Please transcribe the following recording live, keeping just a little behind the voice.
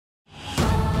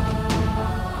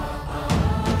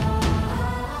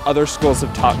Other schools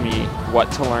have taught me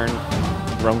what to learn.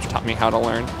 Rome's taught me how to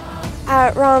learn.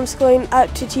 At Rome's, going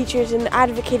up to teachers and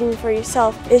advocating for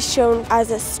yourself is shown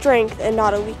as a strength and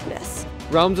not a weakness.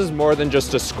 Realms is more than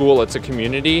just a school, it's a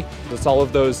community. It's all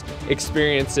of those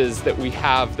experiences that we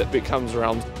have that becomes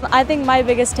Realms. I think my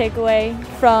biggest takeaway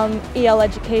from EL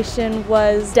education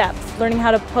was depth, learning how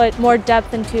to put more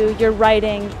depth into your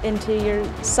writing, into your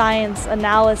science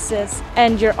analysis,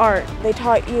 and your art. They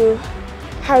taught you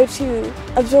how to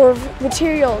absorb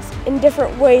materials in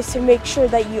different ways to make sure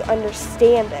that you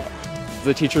understand it.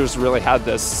 The teachers really had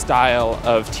this style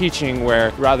of teaching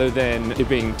where rather than it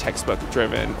being textbook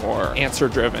driven or answer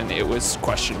driven, it was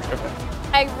question driven.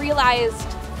 I realized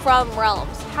from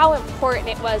Realms how important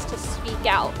it was to speak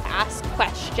out, ask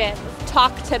questions,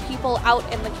 talk to people out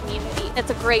in the community. It's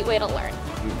a great way to learn.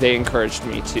 They encouraged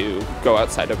me to go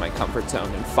outside of my comfort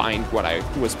zone and find what I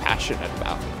was passionate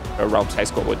about. Realms High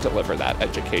School would deliver that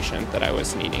education that I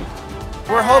was needing.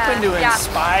 We're hoping to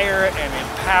inspire and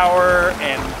empower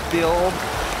and build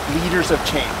leaders of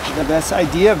change. This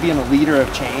idea of being a leader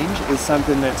of change is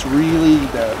something that's really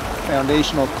the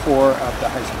foundational core of the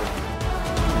high school.